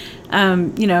really,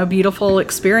 beautiful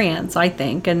experience, I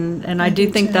think. And I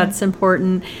do think that's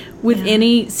important with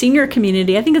any senior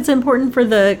community. I think it's important for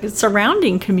the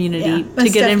surrounding community to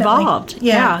get involved.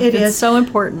 Yeah, it's so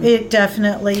important. It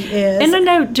definitely is. And I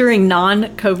know during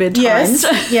non-COVID times,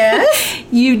 yes.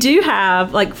 you do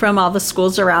have, like, from all the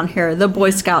schools around here, the Boy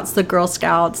Scouts, the Girl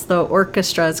Scouts, the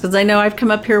orchestras, because I know I've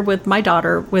come up here with my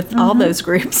daughter with all those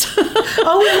groups.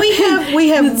 And we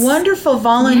have wonderful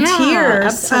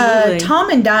volunteers. Absolutely. Tom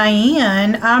and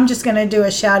Diane, I'm just going to do a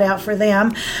shout out for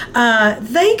them.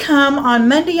 They come on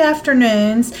Monday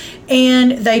afternoons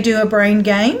and they do a brain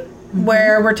game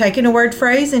where we're taking a word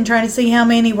phrase and trying to see how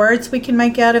many words we can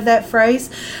make out of that phrase.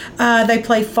 They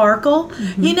play Farkle,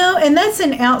 and that's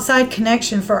an outside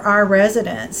connection for our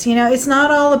residents. It's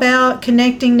not all about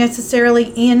connecting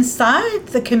necessarily inside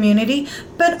the community,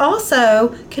 but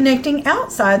also connecting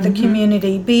outside the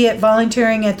community, be it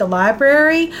volunteering at the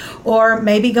library or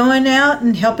maybe going out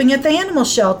and helping at the animal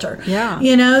shelter. Yeah.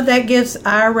 That gives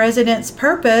our residents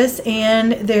purpose,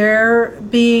 and they're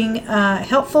being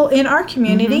helpful in our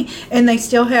community, and they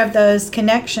still have those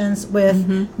connections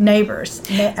with neighbors,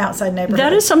 outside neighborhoods.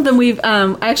 That is something we've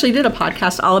I actually did a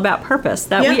podcast all about purpose,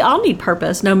 that we all need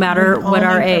purpose no matter what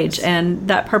our age, and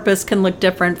that purpose can look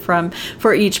different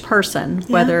for each person,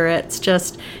 whether it's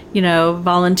just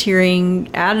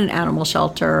volunteering at an animal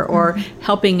shelter or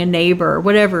helping a neighbor,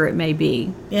 whatever it may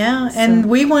be. And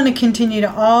we want to continue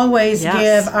to always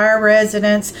give our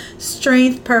residents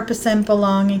strength, purpose, and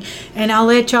belonging. And I'll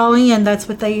let y'all in. That's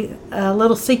what a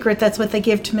little secret, that's what they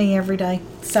give to me every day.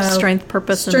 So strength,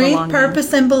 purpose, and belonging. Strength,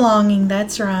 purpose, and belonging.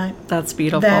 That's right. That's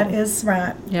beautiful. That is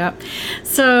right. Yep.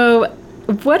 So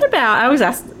what about, I always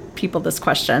ask people this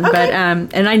question, but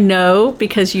and I know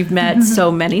because you've met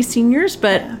so many seniors,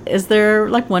 but is there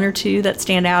like one or two that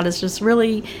stand out as just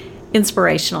really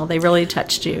inspirational? They really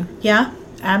touched you? Yeah,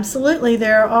 absolutely.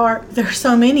 There are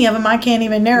so many of them. I can't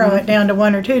even narrow it down to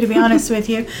one or two, to be honest with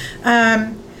you.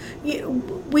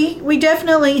 We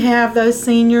definitely have those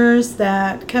seniors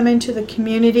that come into the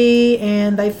community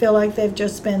and they feel like they've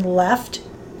just been left.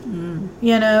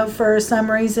 For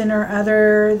some reason or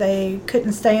other, they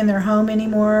couldn't stay in their home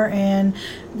anymore, and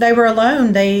they were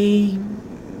alone. They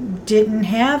didn't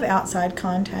have outside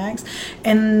contacts,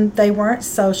 and they weren't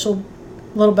social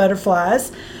little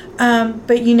butterflies. But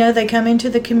they come into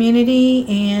the community,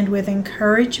 and with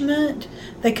encouragement,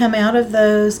 they come out of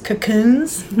those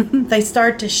cocoons. They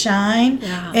start to shine.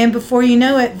 Yeah. And before you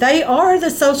know it, they are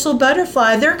the social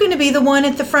butterfly. They're going to be the one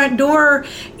at the front door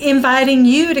inviting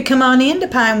you to come on into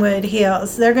Pinewood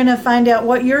Hills. They're going to find out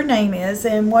what your name is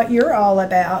and what you're all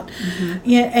about.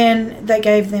 And they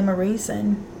gave them a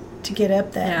reason to get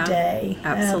up that day.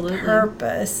 Absolutely.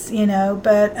 Purpose,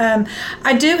 But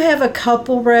I do have a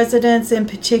couple residents in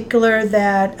particular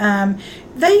that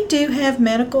they do have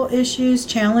medical issues,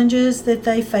 challenges that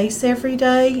they face every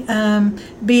day,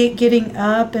 be it getting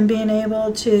up and being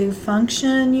able to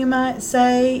function, you might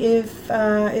say, if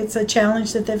it's a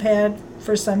challenge that they've had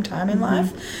for some time in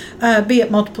life, be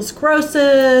it multiple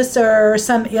sclerosis or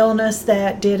some illness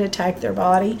that did attack their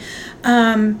body.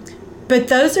 But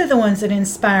those are the ones that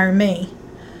inspire me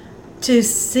to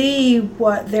see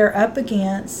what they're up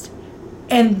against,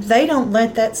 and they don't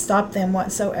let that stop them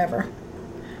whatsoever.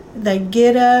 They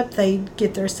get up, they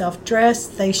get themselves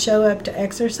dressed, they show up to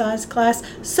exercise class.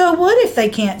 So what if they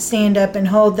can't stand up and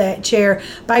hold that chair?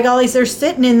 By gollies, they're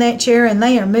sitting in that chair and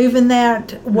they are moving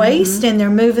that waist and they're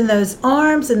moving those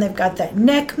arms and they've got that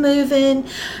neck moving,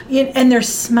 and they're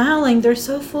smiling. They're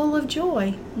so full of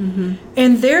joy.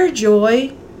 And their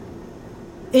joy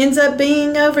ends up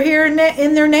being over here in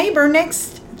their neighbor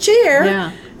next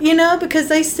chair, because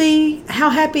they see how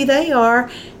happy they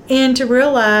are, and to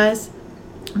realize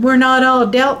we're not all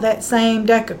dealt that same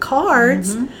deck of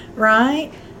cards,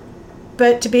 right?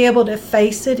 But to be able to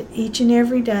face it each and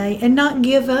every day and not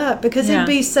give up, because it'd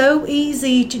be so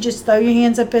easy to just throw your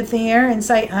hands up in the air and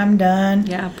say, I'm done.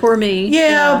 Yeah, poor me.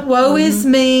 Yeah, woe is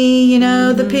me,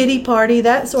 the pity party,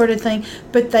 that sort of thing.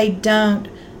 But they don't.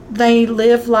 They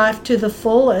live life to the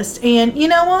fullest. And you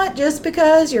know what? Just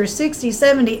because you're 60,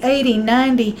 70, 80,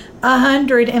 90,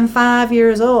 105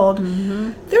 years old,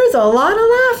 there's a lot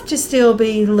of life to still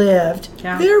be lived.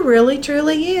 Yeah. There really,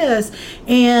 truly is.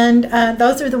 And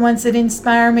those are the ones that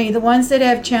inspire me. The ones that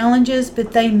have challenges,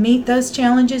 but they meet those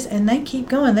challenges and they keep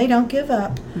going. They don't give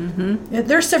up.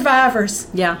 They're survivors.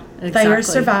 Yeah, exactly. They are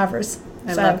survivors.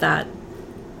 I love that.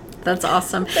 That's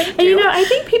awesome. Thank and you. I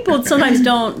think people sometimes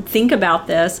don't think about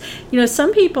this.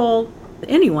 Some people,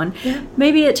 anyone,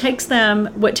 maybe it takes them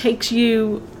what takes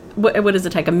you, what does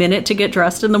it take, a minute to get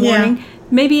dressed in the morning?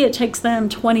 Maybe it takes them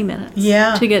 20 minutes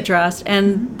to get dressed.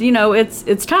 And,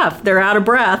 it's tough. They're out of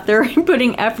breath. They're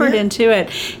putting effort into it.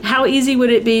 How easy would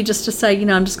it be just to say,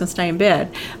 I'm just going to stay in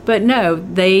bed? But no,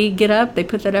 they get up, they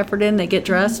put that effort in, they get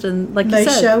dressed, and like you said.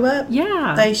 They show up.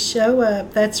 Yeah. They show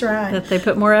up. That's right. That they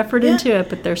put more effort into it,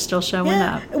 but they're still showing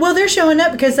up. Well, they're showing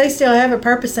up because they still have a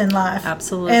purpose in life.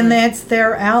 Absolutely. And that's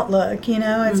their outlook.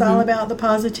 It's all about the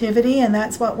positivity, and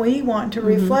that's what we want to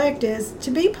reflect, is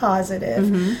to be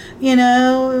positive.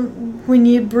 When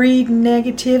you breed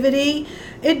negativity,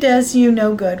 it does you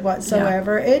no good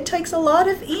whatsoever. It takes a lot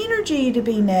of energy to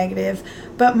be negative.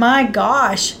 But my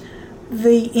gosh,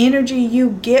 the energy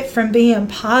you get from being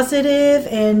positive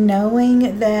and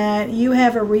knowing that you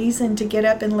have a reason to get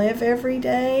up and live every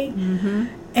day,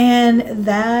 and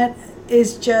that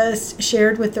is just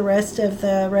shared with the rest of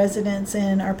the residents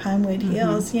in our Pinewood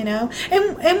Hills,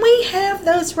 And we have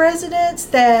those residents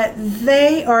that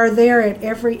they are there at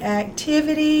every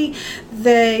activity.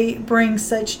 They bring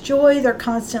such joy. They're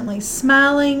constantly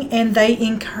smiling, and they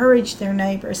encourage their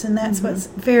neighbors. And that's what's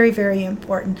very, very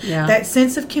important. Yeah. That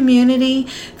sense of community.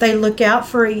 They look out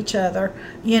for each other.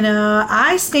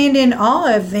 I stand in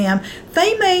awe of them.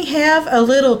 They may have a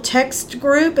little text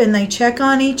group and they check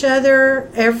on each other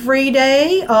every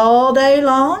day, all day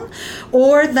long.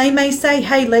 Or they may say,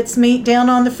 hey, let's meet down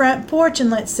on the front porch and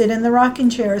let's sit in the rocking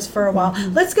chairs for a while.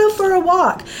 Let's go for a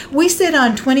walk. We sit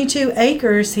on 22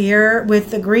 acres here with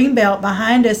the green belt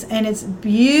behind us, and it's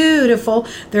beautiful.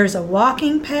 There's a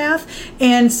walking path,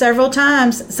 and several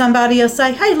times somebody will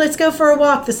say, hey, let's go for a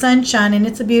walk. The sun's shining.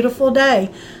 It's a beautiful day.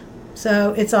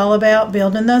 So it's all about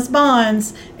building those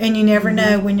bonds, and you never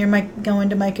know when you're going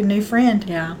to make a new friend.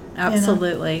 Yeah,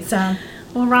 absolutely. So,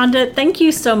 well, Rhonda, thank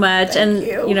you so much. Thank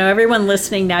you. Everyone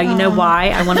listening now, you know why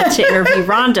I wanted to interview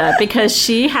Rhonda, because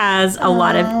she has a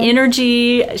lot of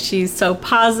energy. She's so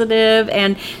positive,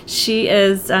 and she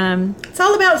is... it's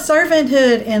all about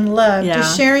servanthood and love,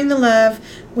 just sharing the love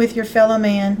with your fellow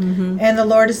man. And the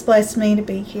Lord has blessed me to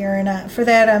be here, and for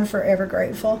that I'm forever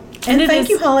grateful. And thank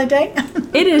you, Holiday.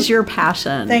 It is your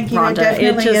passion. Thank you. Rhonda. It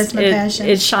definitely is my passion.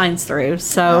 It shines through.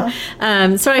 So,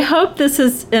 so I hope this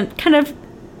is kind of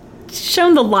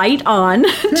shown the light on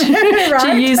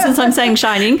to you, since I'm saying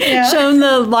shining, shown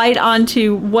the light on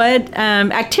to what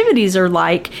activities are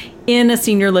like in a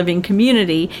senior living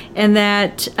community, and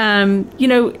that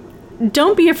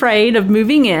don't be afraid of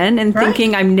moving in and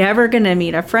thinking, I'm never going to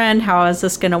meet a friend. How is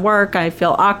this going to work? I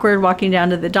feel awkward walking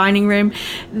down to the dining room.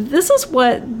 This is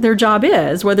what their job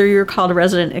is, whether you're called a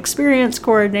resident experience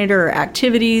coordinator or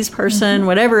activities person,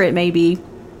 whatever it may be.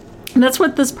 And that's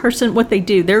what what they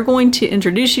do. They're going to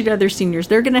introduce you to other seniors.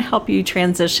 They're going to help you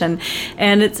transition.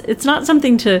 And it's not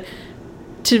something to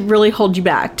really hold you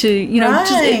back,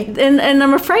 and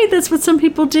I'm afraid that's what some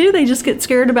people do. They just get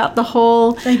scared about the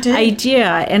whole idea,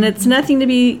 and it's nothing to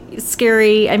be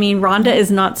scary. I mean, Rhonda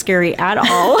is not scary at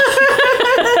all.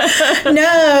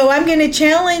 No, I'm going to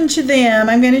challenge them.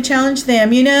 One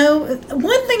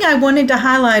thing I wanted to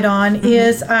highlight on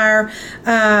is our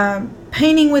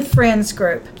Painting with Friends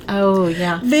group. Oh,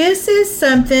 yeah. This is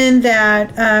something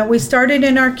that we started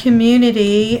in our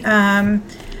community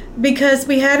because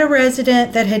we had a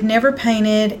resident that had never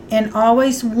painted and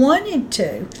always wanted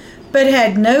to. but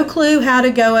had no clue how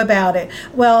to go about it.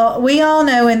 Well, we all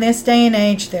know in this day and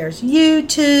age, there's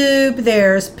YouTube,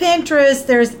 there's Pinterest,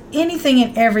 there's anything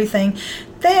and everything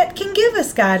that can give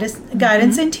us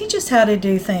guidance and teach us how to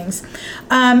do things.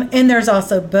 And there's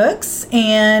also books,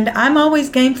 and I'm always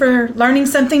game for learning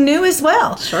something new as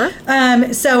well. Sure.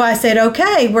 So I said,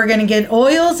 okay, we're going to get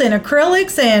oils and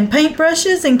acrylics and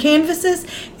paintbrushes and canvases,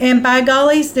 and by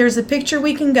gollies, there's a picture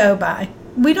we can go by.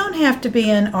 We don't have to be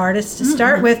an artist to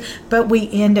start with, but we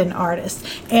end an artist.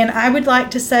 And I would like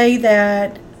to say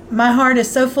that my heart is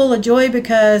so full of joy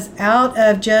because out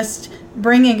of just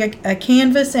bringing a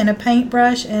canvas and a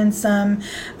paintbrush and some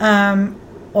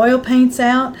oil paints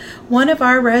out, one of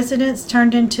our residents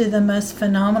turned into the most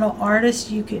phenomenal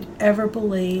artist you could ever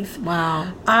believe.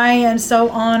 Wow. I am so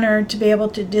honored to be able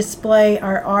to display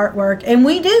our artwork. And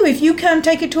we do. If you come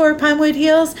take a tour of Pinewood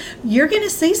Hills, you're going to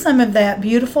see some of that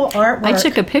beautiful artwork. I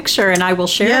took a picture and I will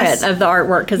share it of the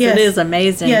artwork because it is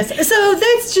amazing. Yes. So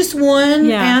that's just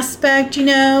one aspect,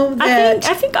 that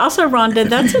I think also, Rhonda,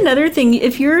 that's another thing.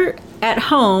 If you're at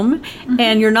home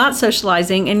and you're not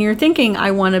socializing and you're thinking, I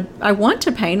want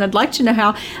to paint, I'd like to know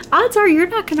how, odds are you're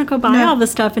not going to go buy all the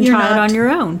stuff and try it on your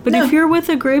own. But if you're with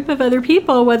a group of other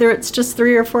people, whether it's just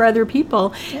 3 or 4 other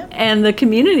people, and the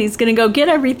community's going to go get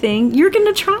everything, you're going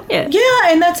to try it.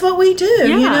 Yeah, and that's what we do.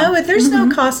 If there's no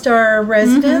cost to our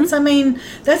residents, I mean,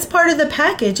 that's part of the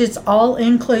package. It's all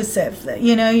inclusive,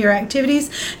 your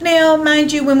activities. Now,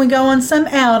 mind you, when we go on some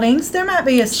outings, there might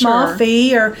be a small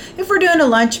fee, or if we're doing a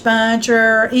lunch bunch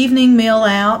or evening meal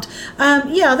out,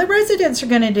 the residents are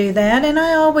going to do that. And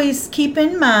I always keep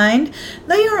in mind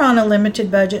they are on a limited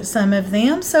budget, some of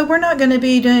them, so we're not going to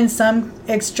be doing some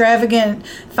extravagant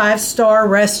 5-star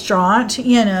restaurant.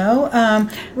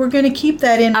 We're going to keep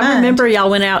that in mind. I remember y'all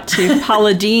went out to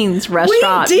Paula Dean's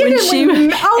restaurant and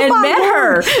met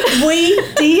her.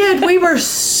 We did. We were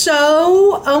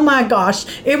so, oh my gosh,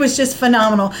 it was just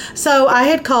phenomenal. So I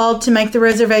had called to make the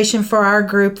reservation for our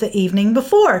group the evening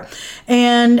before.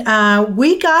 And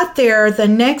we got there the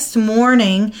next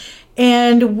morning,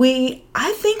 and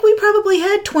I think we probably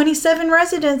had 27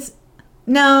 residents.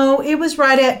 No, it was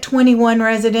right at 21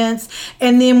 residents.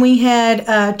 And then we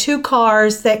had 2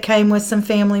 cars that came with some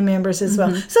family members as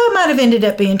well. So it might have ended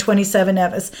up being 27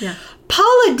 of us. Yeah.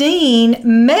 Paula Dean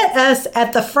met us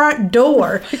at the front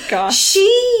door. Oh my gosh.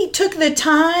 She took the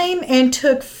time and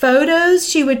took photos.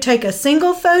 She would take a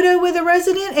single photo with a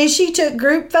resident, and she took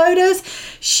group photos.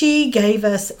 She gave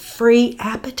us free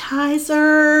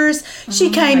appetizers. She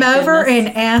came over and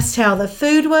asked how the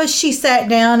food was. She sat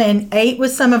down and ate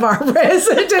with some of our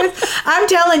residents. I'm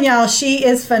telling y'all, she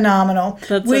is phenomenal.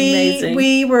 That's amazing.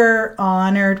 We were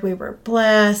honored. We were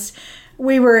blessed.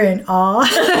 We were in awe.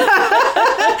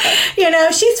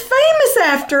 She's famous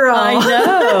after all. I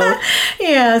know.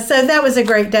 Yeah, so that was a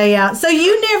great day out. So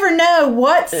you never know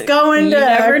what's going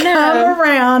to come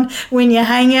around when you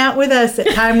hang out with us at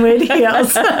Pinewood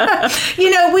Hills.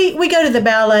 We go to the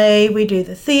ballet, we do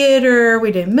the theater,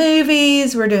 we do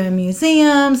movies, we're doing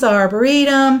museums,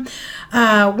 Arboretum,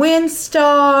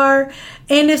 WinStar.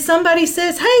 And if somebody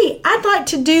says, hey, I'd like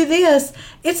to do this,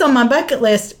 it's on my bucket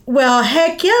list. Well,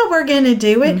 heck yeah, we're going to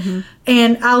do it.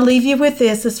 And I'll leave you with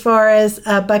this as far as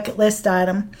a bucket list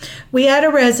item. We had a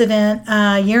resident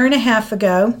a year and a half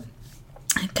ago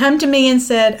come to me and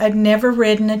said, I'd never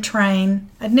ridden a train.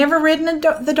 I'd never ridden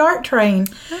the DART train.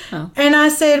 Oh. And I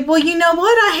said, well, you know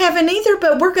what? I haven't either,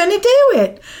 but we're going to do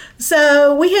it.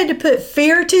 So we had to put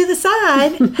fear to the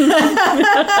side.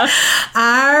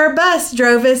 Our bus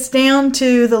drove us down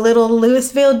to the little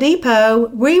Louisville depot.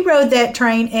 We rode that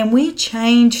train, and we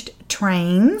changed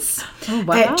trains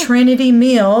at Trinity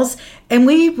Mills, and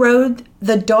we rode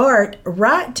the DART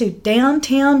right to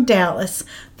downtown Dallas.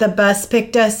 The bus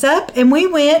picked us up, and we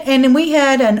went, and we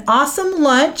had an awesome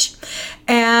lunch.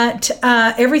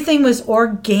 Everything was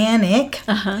organic.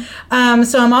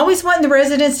 So I'm always wanting the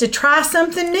residents to try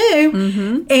something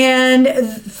new. And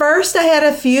first I had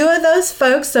a few of those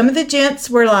folks, some of the gents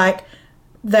were like,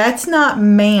 that's not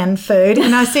man food.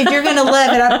 And I said, you're going to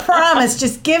love it. I promise.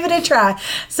 Just give it a try.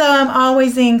 So I'm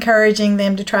always encouraging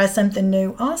them to try something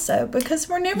new also, because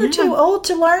we're never too old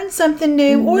to learn something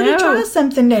new or to try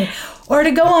something new. Or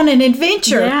to go on an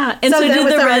adventure. Yeah. And so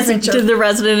did the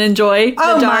resident enjoy the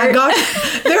DART? My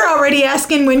gosh. They're already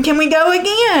asking, when can we go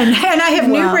again? And I have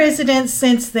new residents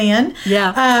since then.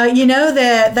 Yeah.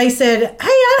 That they said, hey,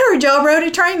 I heard y'all rode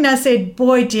a train. And I said,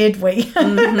 boy, did we.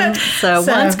 So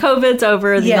once COVID's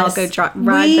over, then y'all go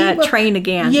ride that train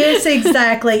again. Yes,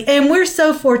 exactly. And we're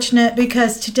so fortunate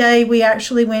because today we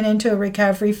actually went into a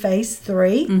recovery phase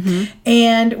 3.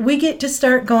 And we get to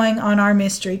start going on our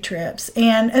mystery trips.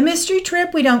 And a mystery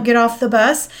trip, we don't get off the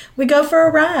bus. We go for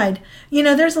a ride. You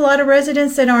know, there's a lot of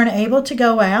residents that aren't able to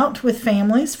go out with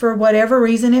families for whatever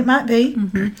reason it might be,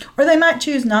 or they might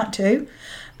choose not to.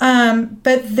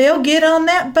 But they'll get on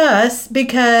that bus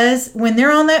because when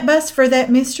they're on that bus for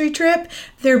that mystery trip,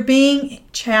 they're being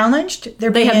challenged.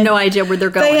 They have no idea where they're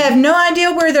going. They have no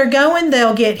idea where they're going.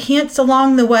 They'll get hints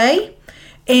along the way.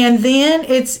 And then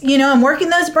it's, you know, I'm working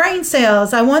those brain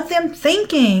cells. I want them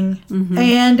thinking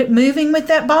and moving with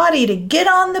that body to get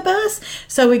on the bus.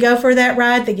 So we go for that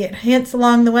ride. They get hints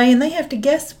along the way, and they have to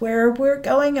guess where we're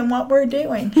going and what we're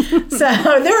doing. So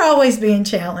they're always being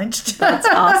challenged. That's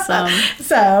awesome.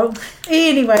 So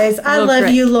anyways, I love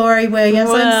great. you, Lori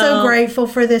Williams. I'm so grateful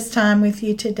for this time with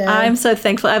you today. I'm so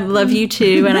thankful. I love you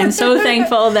too. And I'm so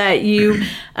thankful that you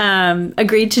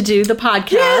agreed to do the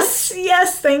podcast.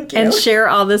 Yes, thank you. And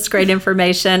share all this great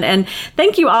information. And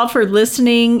thank you all for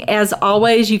listening. As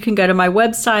always, you can go to my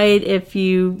website if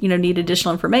you need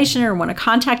additional information or want to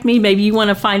contact me. Maybe you want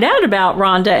to find out about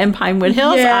Rhonda and Pinewood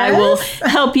Hills. Yes. I will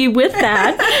help you with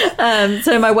that.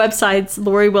 So my website's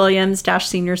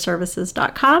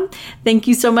LoriWilliams-SeniorServices.com. Thank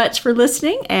you so much for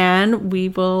listening, and we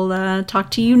will talk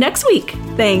to you next week.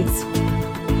 Thanks.